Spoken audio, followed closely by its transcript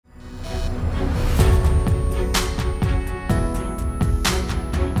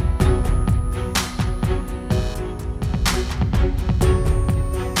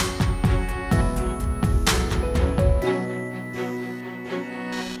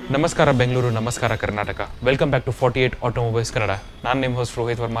ನಮಸ್ಕಾರ ಬೆಂಗಳೂರು, ನಮಸ್ಕಾರ Karnataka. Welcome back to 48 automobiles Kannada. ನಾನು ನಿಮ್ಮ ಹೋಸ್ಟ್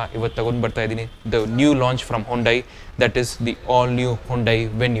ರೋಹಿತ್ ವರ್ಮಾ. ಇವತ್ತು ತಗೊಂಡು ಬರ್ತಾ ಇದ್ದೀನಿ the new launch from Hyundai, that is the all new Hyundai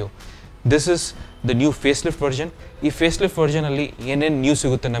Venue. This is the new ಫೇಸ್ಲಿಫ್ಟ್ version. ಈ ಫೇಸ್ಲಿಫ್ಟ್ ವರ್ಷನಲ್ಲಿ ಏನೇನು ನ್ಯೂ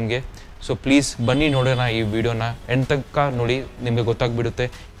ಸಿಗುತ್ತೆ ನಮಗೆ. ಸೊ ಪ್ಲೀಸ್ ಬನ್ನಿ ನೋಡೋಣ ಈ ವಿಡಿಯೋನ ಎಂಡ್ ತನಕ ನೋಡಿ, ನಿಮಗೆ ಗೊತ್ತಾಗ್ಬಿಡುತ್ತೆ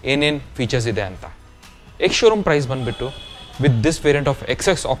ಏನೇನು ಫೀಚರ್ಸ್ ಇದೆ ಅಂತ. ಎಕ್ಸ್ ಶೋರೂಮ್ ಪ್ರೈಸ್ ಬಂದುಬಿಟ್ಟು with this variant of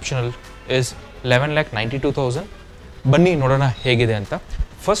XX optional is 11,92,000. ಬನ್ನಿ ನೋಡೋಣ ಹೇಗಿದೆ ಅಂತ.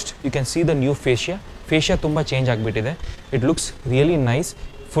 First you can see the new ಫೇಶಿಯಾ ತುಂಬ ಚೇಂಜ್ ಆಗಿಬಿಟ್ಟಿದೆ. It looks really nice.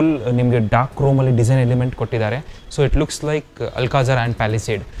 Full ನಿಮಗೆ ಡಾರ್ಕ್ ಕ್ರೋಮಲ್ಲಿ ಡಿಸೈನ್ ಎಲಿಮೆಂಟ್ ಕೊಟ್ಟಿದ್ದಾರೆ. So it looks like ಅಲ್ಕಾಜರ್ and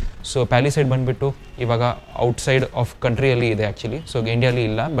ಪ್ಯಾಲಿಸೇಡ್. So ಪ್ಯಾಲಿಸೇಡ್ ಬಂದುಬಿಟ್ಟು ಇವಾಗ ಔಟ್ಸೈಡ್ ಆಫ್ ಕಂಟ್ರಿಯಲ್ಲಿ ಇದೆ ಆ್ಯಕ್ಚುಲಿ. ಸೊ ಇಂಡಿಯಾಲಿ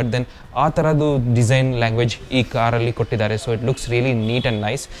ಇಲ್ಲ, ಬಟ್ ದೆನ್ ಆ ಥರದ್ದು ಡಿಸೈನ್ ಲ್ಯಾಂಗ್ವೇಜ್ ಈ ಕಾರಲ್ಲಿ ಕೊಟ್ಟಿದ್ದಾರೆ. So it looks really neat and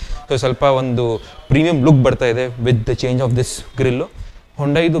nice. So ಸ್ವಲ್ಪ ಒಂದು ಪ್ರೀಮಿಯಂ ಲುಕ್ ಬರ್ತಾ ಇದೆ with the change of this grill.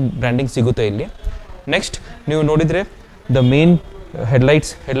 ಹೊಂಡೈದು branding ಸಿಗುತ್ತೆ ಇಲ್ಲಿ. ನೆಕ್ಸ್ಟ್ ನೀವು ನೋಡಿದರೆ ದ ಮೇನ್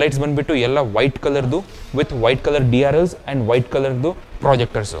ಹೆಡ್ಲೈಟ್ಸ್ ಬಂದುಬಿಟ್ಟು ಎಲ್ಲ ವೈಟ್ ಕಲರ್ದು with white colour DRLs and white ಕಲರ್ದು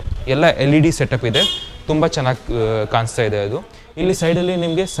ಪ್ರಾಜೆಕ್ಟರ್ಸು. ಎಲ್ಲ LED ಸೆಟಪ್ ಇದೆ, ತುಂಬ ಚೆನ್ನಾಗಿ ಕಾಣಿಸ್ತಾ ಇದೆ ಅದು. ಇಲ್ಲಿ ಸೈಡಲ್ಲಿ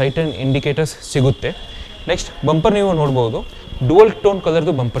ನಿಮಗೆ ಸೈಟ್ ಆ್ಯಂಡ್ ಇಂಡಿಕೇಟರ್ಸ್ ಸಿಗುತ್ತೆ. ನೆಕ್ಸ್ಟ್ ಬಂಪರ್ ನೀವು ನೋಡ್ಬೋದು, ಡುವಲ್ ಟೋನ್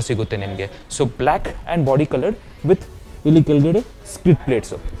ಕಲರ್ದು ಬಂಪರ್ ಸಿಗುತ್ತೆ ನಿಮಗೆ. So black and body coloured with ಇಲ್ಲಿ ಕೆಳಗಡೆ split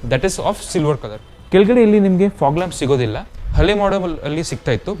plates, that is of silver colour. ಕೆಳಗಡೆ ಇಲ್ಲಿ ನಿಮಗೆ ಫಾಗ್ ಲ್ಯಾಂಪ್ ಸಿಗೋದಿಲ್ಲ. ಹಳೆ ಮಾಡೆಲ್ ಅಲ್ಲಿ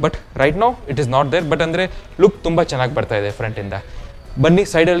ಸಿಗ್ತಾ ಇತ್ತು, but right now it is not there. But ಅಂದರೆ ಲುಕ್ ತುಂಬ ಚೆನ್ನಾಗಿ ಬರ್ತಾ ಇದೆ ಫ್ರಂಟಿಂದ. ಬನ್ನಿ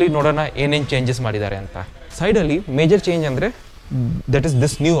ಸೈಡಲ್ಲಿ ನೋಡೋಣ ಏನೇನು ಚೇಂಜಸ್ ಮಾಡಿದ್ದಾರೆ ಅಂತ. ಸೈಡಲ್ಲಿ ಮೇಜರ್ ಚೇಂಜ್ ಅಂದರೆ that is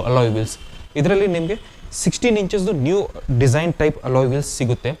this new alloy wheels. ಇದರಲ್ಲಿ ನಿಮಗೆ 16 ಇಂಚಸ್ದು new design type alloy wheels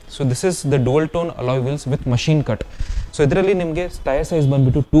ಸಿಗುತ್ತೆ. So this is the Dole tone alloy wheels with machine cut. So ಇದರಲ್ಲಿ ನಿಮಗೆ ಟೈರ್ ಸೈಜ್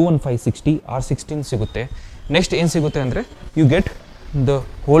ಬಂದುಬಿಟ್ಟು 215/60 R16 ಸಿಗುತ್ತೆ. ನೆಕ್ಸ್ಟ್ ಏನು ಸಿಗುತ್ತೆ ಅಂದರೆ you get the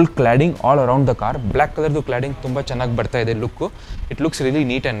whole cladding all around the car. Black ಕಲರ್ದು cladding ತುಂಬ ಚೆನ್ನಾಗಿ ಬರ್ತಾ ಇದೆ look. It looks really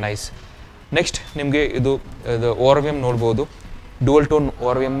neat and nice. Next ನಿಮಗೆ ಇದು ORVM ನೋಡ್ಬೋದು. ಡುವಲ್ ಟೋನ್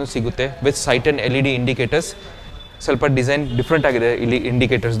ORVMನೂ ಸಿಗುತ್ತೆ with site and LED indicators. ಸ್ವಲ್ಪ ಡಿಸೈನ್ ಡಿಫ್ರೆಂಟ್ ಆಗಿದೆ ಇಲ್ಲಿ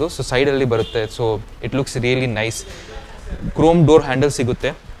ಇಂಡಿಕೇಟರ್ಸ್ದು. ಸೊ ಸೈಡಲ್ಲಿ ಬರುತ್ತೆ. So it looks really nice. Chrome door handle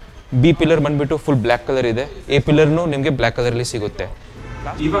ಸಿಗುತ್ತೆ. B ಪಿಲ್ಲರ್ ಬಂದುಬಿಟ್ಟು ಫುಲ್ ಬ್ಲ್ಯಾಕ್ ಕಲರ್ ಇದೆ. A ಪಿಲ್ಲರ್ನು ನಿಮಗೆ ಬ್ಲ್ಯಾಕ್ ಕಲರಲ್ಲಿ ಸಿಗುತ್ತೆ.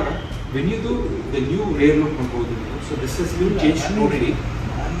 ಇವಾಗ ವೆನ್ಯೂದು ದ ನ್ಯೂ ರೇರ್ ಲುಕ್ ನೋಡ್ಬೋದು ನೀವು. So this is new change ನೋಡಿ.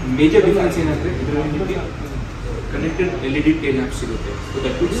 ಮೇಜರ್ ಡಿಫ್ರೆನ್ಸ್ ಏನಂದರೆ ಇದರಲ್ಲಿ ನಿಮಗೆ ಕನೆಕ್ಟೆಡ್ LED ಟೇಲ್ ಲ್ಯಾಂಪ್ ಸಿಗುತ್ತೆ. So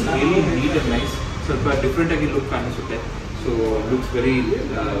that looks really neat and nice. ಸ್ವಲ್ಪ ಡಿಫ್ರೆಂಟಾಗಿ ಲುಕ್ ಕಾಣಿಸುತ್ತೆ. So looks very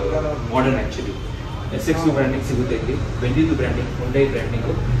modern actually. SX branding ಸಿಗುತ್ತೆ ಇಲ್ಲಿ. ವೆನ್ಯೂದು branding, Hyundai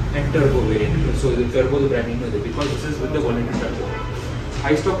branding and turbo variant. So ಇದು ಟರ್ಬೋದು ಬ್ರ್ಯಾಂಡಿಂಗು ಇದೆ, because this is with the ವಾಲೆಂಟ್ turbo.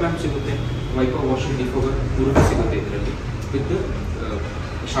 High stop lamp ಸಿಗುತ್ತೆ. Wiper washing defogger ಪೂರ್ತಿ ಸಿಗುತ್ತೆ ಇದರಲ್ಲಿ ವಿತ್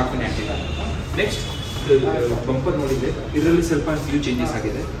ಶಾರ್ಪ್ ಆ್ಯಂಟಿನಾ. ನೆಕ್ಸ್ಟ್ ಬಂಪರ್ ನೋಡಿದರೆ ಇದರಲ್ಲಿ ಸ್ವಲ್ಪ ನ್ಯೂ ಚೇಂಜಸ್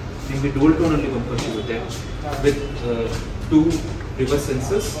ಆಗಿದೆ. ನಿಮಗೆ ಡುವಲ್ ಟೋನಲ್ಲಿ ಬಂಪರ್ ಸಿಗುತ್ತೆ with 2 reverse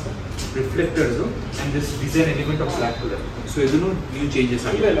sensors, ರಿಫ್ಲೆಕ್ಟರ್ಸು and this design element of black colour. So ಇದನ್ನು ನ್ಯೂ ಚೇಂಜಸ್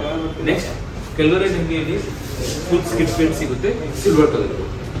ಆಗಿದೆ. ನೆಕ್ಸ್ಟ್ ಕೆಳಗಡೆ ನಿಮಗೆ ಇಲ್ಲಿ ಫುಲ್ ಸ್ಕಿಡ್ ಪ್ಲೇಟ್ ಸಿಗುತ್ತೆ ಸಿಲ್ವರ್ ಕಲರ್.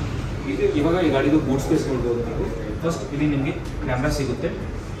 ಇವಾಗ ಈ ಗಾಡಿದು ಬೂಟ್ ಸ್ಪೇಸ್ ನೋಡ್ಬೋದು ನೀವು. ಫಸ್ಟ್ ಇಲ್ಲಿ ನಿಮಗೆ ಕ್ಯಾಮ್ರಾ ಸಿಗುತ್ತೆ,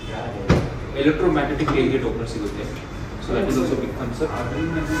 ಎಲೆಕ್ಟ್ರೋಮ್ಯಾಗ್ನೆಟಿಕ್ ಟೇಲ್ಗೇಟ್ ಓಪನರ್ ಸಿಗುತ್ತೆ. So that is also big thumbs up.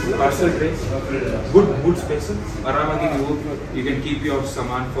 Parcel tray, good boot space. ಆರಾಮಾಗಿ ನೀವು ಯು ಕ್ಯಾನ್ ಕೀಪ್ ಯುವರ್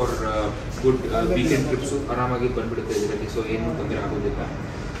ಸಮಾನ್ ಫಾರ್ ಗುಡ್ ವೀಕೆಂಡ್ ಟ್ರಿಪ್ಸು ಆರಾಮಾಗಿ ಬಂದುಬಿಡುತ್ತೆ ಇದರಲ್ಲಿ. ಸೊ ಏನು ತೊಂದರೆ ಆಗೋದಿಲ್ಲ.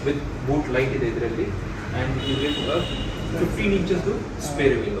 ವಿತ್ ಬೂಟ್ ಲೈಟ್ ಇದೆ ಇದರಲ್ಲಿ. And you get 15 ಇಂಚಸ್ದು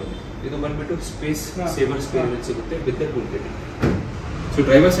spare window. ಇದು ಬಂದುಬಿಟ್ಟು ಸ್ಪೇಸ್ ಸೇವರ್ ಸ್ಪೇರ್ ವಿಲ್ ಸಿಗುತ್ತೆ with the tool kit. So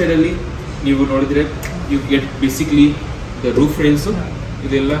driver ಸೈಡಲ್ಲಿ ನೀವು ನೋಡಿದರೆ you get basically the roof ರೈಲ್ಸು.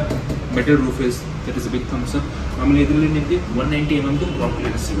 ಇದೆಲ್ಲ metal roof rails, that is big thumbs up. ಆಮೇಲೆ ಇದರಲ್ಲಿ ನಿಮಗೆ 190 mm ಗ್ರೌಂಡ್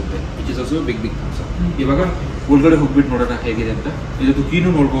ಕ್ಲಿಯರೆನ್ಸ್ ಸಿಗುತ್ತೆ, which is also big thumbs up. ಇವಾಗ ಒಳಗಡೆ ಹೋಗ್ಬಿಟ್ಟು ನೋಡೋಣ ಹೇಗಿದೆ ಅಂತ. ಇದಕ್ಕೆ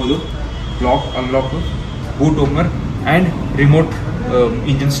ಕೀನು ನೋಡ್ಬೋದು, lock unlock, boot opener and remote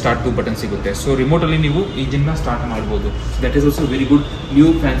engine start button ಸಿಗುತ್ತೆ. ಸೊ ರಿಮೋಟಲ್ಲಿ ನೀವು ಇಂಜಿನ್ನ ಸ್ಟಾರ್ಟ್ ಮಾಡ್ಬೋದು. That is also very good new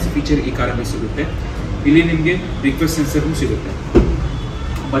fancy feature ಈ ಕಾರಲ್ಲಿ ಸಿಗುತ್ತೆ. ಇಲ್ಲಿ ನಿಮಗೆ ರಿಕ್ವೆಸ್ಟ್ ಸೆನ್ಸರ್ನು ಸಿಗುತ್ತೆ.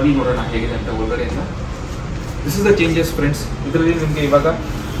 ಬನ್ನಿ ನೋಡೋಣ ಹೇಗಿದೆ ಅಂತ ಒಳಗಡೆಯಿಂದ. This is the changes friends. ಇದರಲ್ಲಿ ನಿಮಗೆ ಇವಾಗ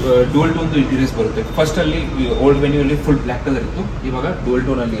ಡುವಲ್ ಟೋನ್ದು ಇಂಟೀರಿಯರ್ಸ್ ಬರುತ್ತೆ. ಫಸ್ಟಲ್ಲಿ ಓಲ್ಡ್ ವೆನ್ಯೂಲ್ಲಿ ಫುಲ್ ಬ್ಲ್ಯಾಕ್ ಕಲರ್ ಇತ್ತು, ಇವಾಗ ಡುವಲ್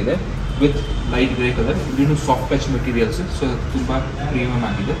ಟೋನಲ್ಲಿ ಇದೆ ವಿತ್ ಲೈಟ್ ಗ್ರೇ ಕಲರ್. ಇನ್ನೂ ಸಾಫ್ಟ್ ಟಚ್ ಮೆಟೀರಿಯಲ್ಸ್. ಸೊ ತುಂಬ ಪ್ರೀಮಿಯಮ್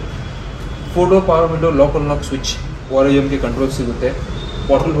ಆಗಿದೆ. 4-door power window, lock unlock switch, ORVMಗೆ control ಸಿಗುತ್ತೆ.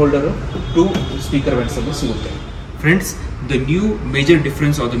 ಬಾಟಲ್ ಹೋಲ್ಡರು, 2 ಸ್ಪೀಕರ್ ವೆಂಟ್ಸಲ್ಲಿ ಸಿಗುತ್ತೆ. Friends, the new major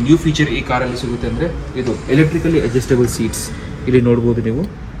difference are the new feature ಈ ಕಾರಲ್ಲಿ ಸಿಗುತ್ತೆ ಅಂದರೆ ಇದು ಎಲೆಕ್ಟ್ರಿಕಲಿ ಅಡ್ಜಸ್ಟಬಲ್ ಸೀಟ್ಸ್. ಇಲ್ಲಿ ನೋಡ್ಬೋದು ನೀವು,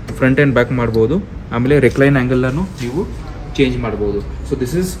 ಫ್ರಂಟ್ ಆ್ಯಂಡ್ ಬ್ಯಾಕ್ ಮಾಡ್ಬೋದು. ಆಮೇಲೆ ರೆಕ್ಲೈನ್ ಆ್ಯಂಗಲನ್ನು ನೀವು ಚೇಂಜ್ ಮಾಡ್ಬೋದು. So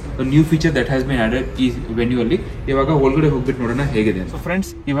this is a new feature that has been added ಈ ವೆನ್ಯೂಲ್ಲಿ. ಇವಾಗ ಒಳಗಡೆ ಹೋಗ್ಬಿಟ್ಟು ನೋಡೋಣ ಹೇಗಿದೆ. ಸೊ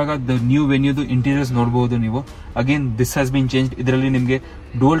ಫ್ರೆಂಡ್ಸ್, ಇವಾಗ ದ ನ್ಯೂ ವೆನ್ಯೂದು ಇಂಟೀರಿಯರ್ಸ್ ನೋಡ್ಬೋದು ನೀವು. Again this has been change. ಇದರಲ್ಲಿ ನಿಮಗೆ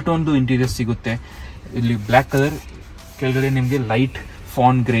ಡುವಲ್ ಟೋನ್ದು ಇಂಟೀರಿಯರ್ಸ್ ಸಿಗುತ್ತೆ. ಇಲ್ಲಿ ಬ್ಲ್ಯಾಕ್ ಕಲರ್, ಕೆಳಗಡೆ ನಿಮಗೆ ಲೈಟ್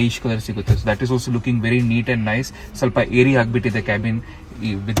fawn grayish color ಸಿಗುತ್ತೆ. So that is also looking very neat and nice. ಸ್ವಲ್ಪ ಏರಿ ಆಗಿಬಿಟ್ಟಿದೆ cabin.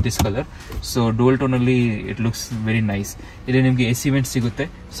 with this color. So dual tone ಅಲ್ಲಿ it looks very nice. ಇಲ್ಲಿ ನಿಮಗೆ AC vent ಸಿಗುತ್ತೆ.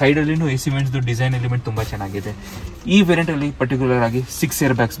 ಸೈಡ್ ಅಲ್ಲಿನೂ AC vents ಡಿಸೈನ್ ಎಲಿಮೆಂಟ್ ತುಂಬಾ ಚೆನ್ನಾಗಿದೆ. ಈ ವೇರಿಯಂಟ್ ಅಲ್ಲಿ ಪರ್ಟಿಕ್ಯುಲರ್ ಆಗಿ 6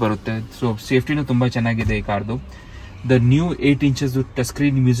 ಏರ್ ಬ್ಯಾಗ್ಸ್ ಬರುತ್ತೆ. ಸೊ ಸೇಫ್ಟಿನೂ ತುಂಬಾ ಚೆನ್ನಾಗಿದೆ ಈ ಕಾರ್ದು. The new 8 inches touch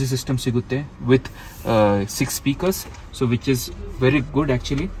screen music system ಸಿಗುತ್ತೆ with 6 speakers, so which is very good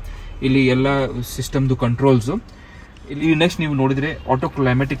actually. ಇಲ್ಲಿ ಎಲ್ಲ ಸಿಸ್ಟಮ್ದು ಕಂಟ್ರೋಲ್ಸು. ಇಲ್ಲಿ ನೆಕ್ಸ್ಟ್ ನೀವು ನೋಡಿದರೆ ಆಟೋ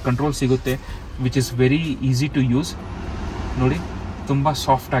ಕ್ಲೈಮ್ಯಾಟಿಕ್ ಕಂಟ್ರೋಲ್ ಸಿಗುತ್ತೆ, which is very easy to use. ನೋಡಿ ತುಂಬ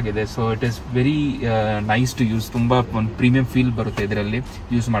ಸಾಫ್ಟ್ ಆಗಿದೆ. So it is very nice to use. ತುಂಬ ಒಂದು ಪ್ರೀಮಿಯಂ ಫೀಲ್ ಬರುತ್ತೆ ಇದರಲ್ಲಿ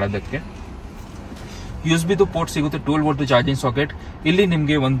ಯೂಸ್ ಮಾಡೋದಕ್ಕೆ. USB ಪೋರ್ಟ್ ಸಿಗುತ್ತೆ, 12 ವೋಲ್ಟ್ ಚಾರ್ಜಿಂಗ್ ಸಾಕೆಟ್. ಇಲ್ಲಿ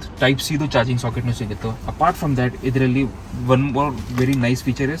ನಿಮಗೆ ಒಂದು ಟೈಪ್ ಸಿದು ಚಾರ್ಜಿಂಗ್ ಸಾಕೆಟ್ನು ಸಿಗುತ್ತೆ. ಅಪಾರ್ಟ್ ಫ್ರಮ್ ದ್ಯಾಟ್ ಇದರಲ್ಲಿ one more very nice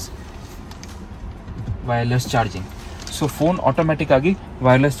feature is wireless charging. So phone automatic ಆಗಿ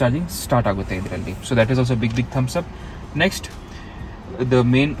ವೈರ್ಲೆಸ್ ಚಾರ್ಜಿಂಗ್ ಸ್ಟಾರ್ಟ್ ಆಗುತ್ತೆ ಇದರಲ್ಲಿ. So that is also big thumbs up. Next the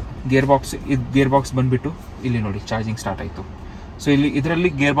main gear box ಬಂದ್ಬಿಟ್ಟು ಇಲ್ಲಿ ನೋಡಿ charging start ಆಯಿತು. So ಇಲ್ಲಿ ಇದರಲ್ಲಿ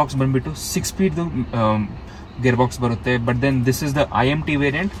ಗೇರ್ ಬಾಕ್ಸ್ ಬಂದ್ಬಿಟ್ಟು 6 ಸ್ಪೀಡ್ದು ಗೇರ್ ಬಾಕ್ಸ್ ಬರುತ್ತೆ. But then this is the IMT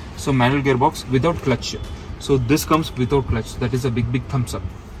variant. So manual gear box without clutch. So this comes without clutch. That is a big thumbs up.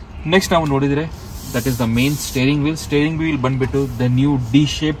 Next ನಾವು ನೋಡಿದರೆ that is the main steering wheel. Steering wheel ಬಂದ್ಬಿಟ್ಟು the new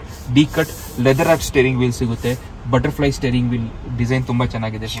D cut leather art steering wheel ಸಿಗುತ್ತೆ. Butterfly steering wheel design ತುಂಬಾ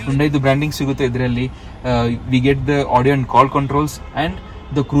ಚೆನ್ನಾಗಿದೆ. Hyundaiದು branding ಸಿಗುತ್ತೆ ಇದರಲ್ಲಿ. We get the audio and call controls and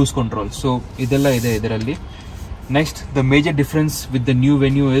the cruise control. So ಇದೆಲ್ಲ ಇದೆ ಇದರಲ್ಲಿ. Next the major difference with the new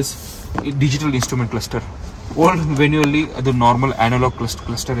venue is digital instrument cluster. Old venue ಅಲ್ಲಿ ಅದು normal ಆನಲಾಗ್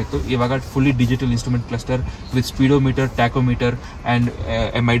cluster ಇತ್ತು. ಇವಾಗ fully digital instrument cluster with speedometer, tachometer and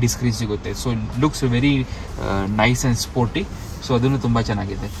MID screen ಸಿಗುತ್ತೆ. So looks very nice and sporty. So ಅದನ್ನು ತುಂಬಾ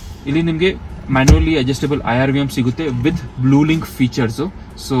ಚೆನ್ನಾಗಿದೆ. ಇಲ್ಲಿ ನಿಮಗೆ ಮ್ಯಾನ್ಯುವಲಿ ಅಡ್ಜಸ್ಟಬಲ್ IRVM ಸಿಗುತ್ತೆ with blue link features.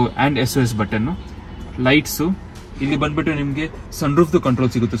 So and SOS button, lights. ಇಲ್ಲಿ ಬಂದ್ಬಿಟ್ಟು ನಿಮಗೆ ಸನ್ರೂಫ್ದು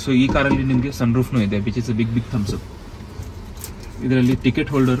ಕಂಟ್ರೋಲ್ ಸಿಗುತ್ತೆ. ಸೊ ಈ ಕಾರಲ್ಲಿ ನಿಮಗೆ ಸನ್ರೂಫ್ನೂ ಇದೆ, which is a big thumbs up. ಇದರಲ್ಲಿ ಟಿಕೆಟ್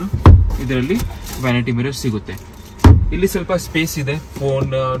ಹೋಲ್ಡರು, ಇದರಲ್ಲಿ ವ್ಯಾನಿಟಿ ಮಿರರ್ ಸಿಗುತ್ತೆ. ಇಲ್ಲಿ ಸ್ವಲ್ಪ ಸ್ಪೇಸ್ ಇದೆ,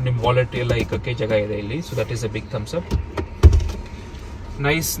 ಫೋನ್, ನಿಮ್ಮ ವಾಲೆಟ್ ಎಲ್ಲ ಇಕ್ಕಕ್ಕೆ ಜಾಗ ಇದೆ ಇಲ್ಲಿ. So that is a big thumbs up.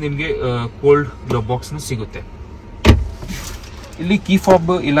 Nice ನಿಮಗೆ ಕೋಲ್ಡ್ ಗ್ಲವ್ ಬಾಕ್ಸ್ನು ಸಿಗುತ್ತೆ. ಇಲ್ಲಿ ಕೀ ಫಾಬ್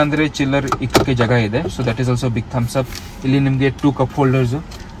ಇಲ್ಲಾಂದ್ರೆ ಚಿಲ್ಲರ್ ಇಕ್ಕಕ್ಕೆ ಜಾಗ ಇದೆ. So that is also big thumbs up. ಇಲ್ಲಿ ನಿಮಗೆ 2 ಕಪ್ ಹೋಲ್ಡರ್ಸು,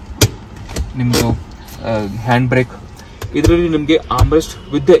 ನಿಮ್ಮದು ಹ್ಯಾಂಡ್ ಬ್ರೇಕ್. ಇದರಲ್ಲಿ ನಿಮಗೆ armrest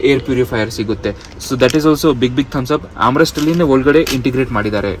with the air purifier ಸಿಗುತ್ತೆ. So that is also big thumbs up. Armrest ಅಲ್ಲಿ ಒಳಗಡೆ ಇಂಟಿಗ್ರೇಟ್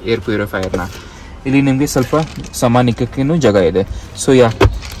ಮಾಡಿದ್ದಾರೆ ಏರ್ ಪ್ಯೂರಿಫೈಯರ್ನ. ಇಲ್ಲಿ ನಿಮಗೆ ಸ್ವಲ್ಪ ಸಾಮಾನ್ ಇಕ್ಕಕ್ಕೇನು ಜಾಗ ಇದೆ. ಸೊ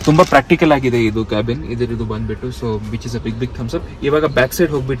ತುಂಬಾ ಪ್ರಾಕ್ಟಿಕಲ್ ಆಗಿದೆ ಇದು ಕ್ಯಾಬಿನ್. ಇದರದು ಬಂದ್ಬಿಟ್ಟು so which is a big thumbs up. ಇವಾಗ ಬ್ಯಾಕ್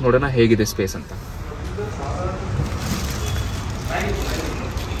ಸೈಡ್ ಹೋಗ್ಬಿಟ್ಟು ನೋಡೋಣ ಹೇಗಿದೆ ಸ್ಪೇಸ್ ಅಂತ.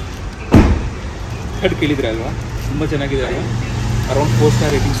 ಹೆಡ್ ಕೇಳಿದ್ರೆ ಅಲ್ವಾ, ತುಂಬ ಚೆನ್ನಾಗಿದೆ ಅಲ್ವಾ. ಅರೌಂಡ್ 4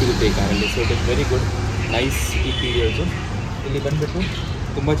 ಸ್ಟಾರ್ ರೇಟಿಂಗ್ ಸಿಗುತ್ತೆ ಈ ಕಾರಲ್ಲಿ. So it is very good, nice interiors. ಇಲ್ಲಿ ಬಂದ್ಬಿಟ್ಟು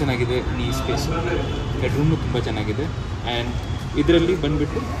ತುಂಬ ಚೆನ್ನಾಗಿದೆ ಈ ಸ್ಪೇಸು. ಹೆಡ್ರೂಮು ತುಂಬ ಚೆನ್ನಾಗಿದೆ. ಆ್ಯಂಡ್ ಇದರಲ್ಲಿ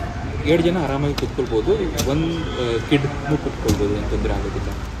ಬಂದ್ಬಿಟ್ಟು 2 ಜನ ಆರಾಮಾಗಿ ಕೂತ್ಕೊಳ್ಬೋದು. 1 ಕಿಡ್ನು ಕೂತ್ಕೊಳ್ಬೋದು, ಏನು ತೊಂದರೆ ಆಗೋದಿಲ್ಲ.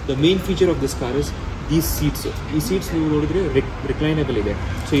 The main feature of this car is ಈ ಸೀಟ್ಸು. ಈ ಸೀಟ್ಸ್ ನೀವು ನೋಡಿದ್ರೆ ರಿಕ್ಲೈನಬಲ್ ಇದೆ.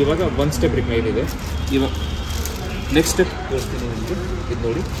 ಸೊ ಇವಾಗ 1 ಸ್ಟೆಪ್ ರಿಕ್ಲೈನ್ ಇದೆ. ಇವಾಗ ನೆಕ್ಸ್ಟ್ ಸ್ಟೆಪ್ ತೋರಿಸ್ತೀನಿ ನಿಮಗೆ. ಇದು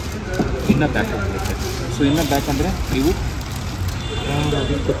ನೋಡಿ, ಇನ್ನು ಬ್ಯಾಕ್ ಹೋಗಿರುತ್ತೆ. ಸೊ ಇನ್ನು ಬ್ಯಾಕ್ ಅಂದರೆ ನೀವು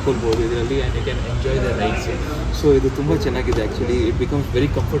ಆರಾಮಾಗಿ ಕೂತ್ಕೊಳ್ಬೋದು ಇದರಲ್ಲಿ. And you can enjoy the rides. So ಇದು ತುಂಬ ಚೆನ್ನಾಗಿದೆ actually. It becomes very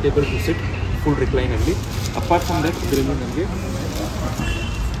comfortable to sit full ರಿಕ್ಲೈನಲ್ಲಿ. Apart from that ಇದರಲ್ಲಿ ನಮಗೆ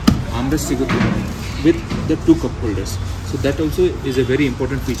ಆಮ್ರೆಸ್ಟ್ ಸಿಗುತ್ತೆ with the 2 cup holders. So that also is a very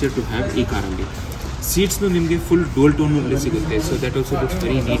important feature to have ಈ ಕಾರಲ್ಲಿ. ಸೀಟ್ಸ್ನು ನಿಮಗೆ full ಡೋಲ್ ಟೋನಲ್ಲಿ ಸಿಗುತ್ತೆ. So that also looks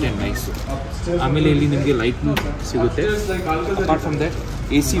very neat and nice. ಆಮೇಲೆ ಇಲ್ಲಿ ನಿಮಗೆ ಲೈಟ್ನು ಸಿಗುತ್ತೆ. Apart from that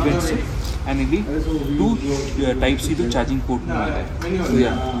AC vents. And ಇಲ್ಲಿ 2 ಟೈಪ್ ಸಿದು ಚಾರ್ಜಿಂಗ್ ಪೋರ್ಟ್ನೂ ಇದೆ. So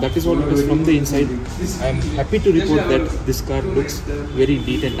that is what it is from the inside. I am happy to report that this car looks very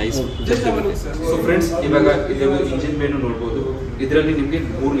neat and nice. So friends, ಇವಾಗ ಇದರಲ್ಲಿ engine ಬೇನು ನೋಡ್ಬೋದು. ಇದರಲ್ಲಿ ನಿಮಗೆ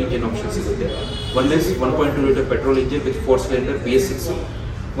 3 engine option ಸಿಗುತ್ತೆ. One is 1.2 litre petrol engine with 4 cylinder BS6.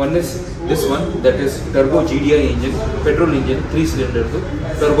 One is this one, that is turbo GDI engine, petrol engine, 3 cylinderದು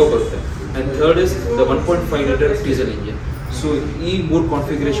turbo ಬರುತ್ತೆ. And third is the 1.5 liter diesel engine. So ಈ 3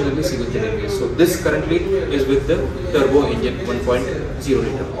 configuration ಅಲ್ಲಿ ಸಿಗುತ್ತೆ ನಿಮಗೆ. So this currently is with the turbo engine 1.0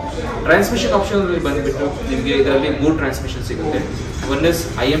 liter. Transmission option ಅಲ್ಲಿ ಬಂದ್ಬಿಟ್ಟು ನಿಮಗೆ ಇದರಲ್ಲಿ 3 transmission ಸಿಗುತ್ತೆ. One is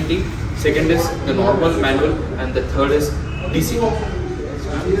IMT, second is the normal manual, and the third is DC.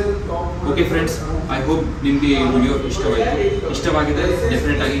 Okay friends, I hope ನಿಮಗೆ ಈ ವಿಡಿಯೋ ಇಷ್ಟವಾಗಿದೆ.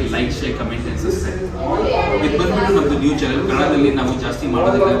 ಡೆಫಿನೆಟ್ ಆಗಿ like, share, comment and subscribe. ಇದು ಬಂದ್ಬಿಟ್ಟು ನಮ್ಮದು ನ್ಯೂ ಚಾನಲ್. ಕನ್ನಡದಲ್ಲಿ ನಾವು ಜಾಸ್ತಿ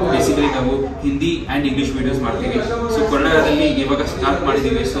ಮಾಡೋದಿಲ್ಲ. ಬೇಸಿಕಲಿ ನಾವು ಹಿಂದಿ ಆ್ಯಂಡ್ ಇಂಗ್ಲೀಷ್ ವೀಡಿಯೋಸ್ ಮಾಡ್ತೀವಿ. ಸೊ ಕನ್ನಡದಲ್ಲಿ ಇವಾಗ ಸ್ಟಾರ್ಟ್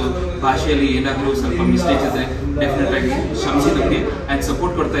ಮಾಡಿದ್ದೀವಿ. ಸೊ ಭಾಷೆಯಲ್ಲಿ ಏನಾದರೂ ಸ್ವಲ್ಪ ಮಿಸ್ಟೇಕ್ಸ್ ಇದ್ದರೆ ಡೆಫಿನೆಟ್ ಆಗಿ ಕ್ಷಮಿಸಿ ನಮಗೆ ಆ್ಯಂಡ್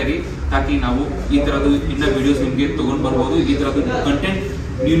ಸಪೋರ್ಟ್ ಕೊಡ್ತಾ ಇರಿ. ತಾಕಿ ನಾವು ಈ ಥರದ್ದು ಇನ್ನೂ ವೀಡಿಯೋಸ್ ನಿಮಗೆ ತೊಗೊಂಡು ಬರ್ಬೋದು. ಈ ಥರದ್ದು ಕಂಟೆಂಟ್,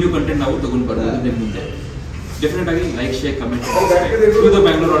 ನ್ಯೂ ಕಂಟೆಂಟ್ ನಾವು ತೊಗೊಂಡು ಬರ್ಬೋದು ನಿಮ್ಮ ಮುಂದೆ. ಡೆಫಿನೆಟ್ ಆಗಿ like share comment to the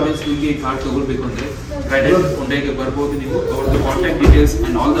Bangalore audience. ನಿಮಗೆ ಈ ಕಾರ್ ತಗೊಳ್ಬೇಕು ಅಂದರೆ ಟ್ರೈಡೆಂಟ್ ಹುಂಡೈಗೆ ಬರ್ಬೋದು ನೀವು. ಅವ್ರದ್ದು contact details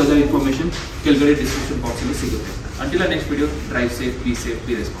and all the other information ಕೆಳಗಡೆ ಡಿಸ್ಕ್ರಿಪ್ಷನ್ ಬಾಕ್ಸಲ್ಲಿ ಸಿಗುತ್ತೆ. Until our next video, drive safe,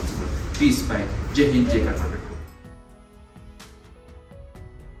 be responsible. Peace, bye. Jai Hind, Jai Karnataka.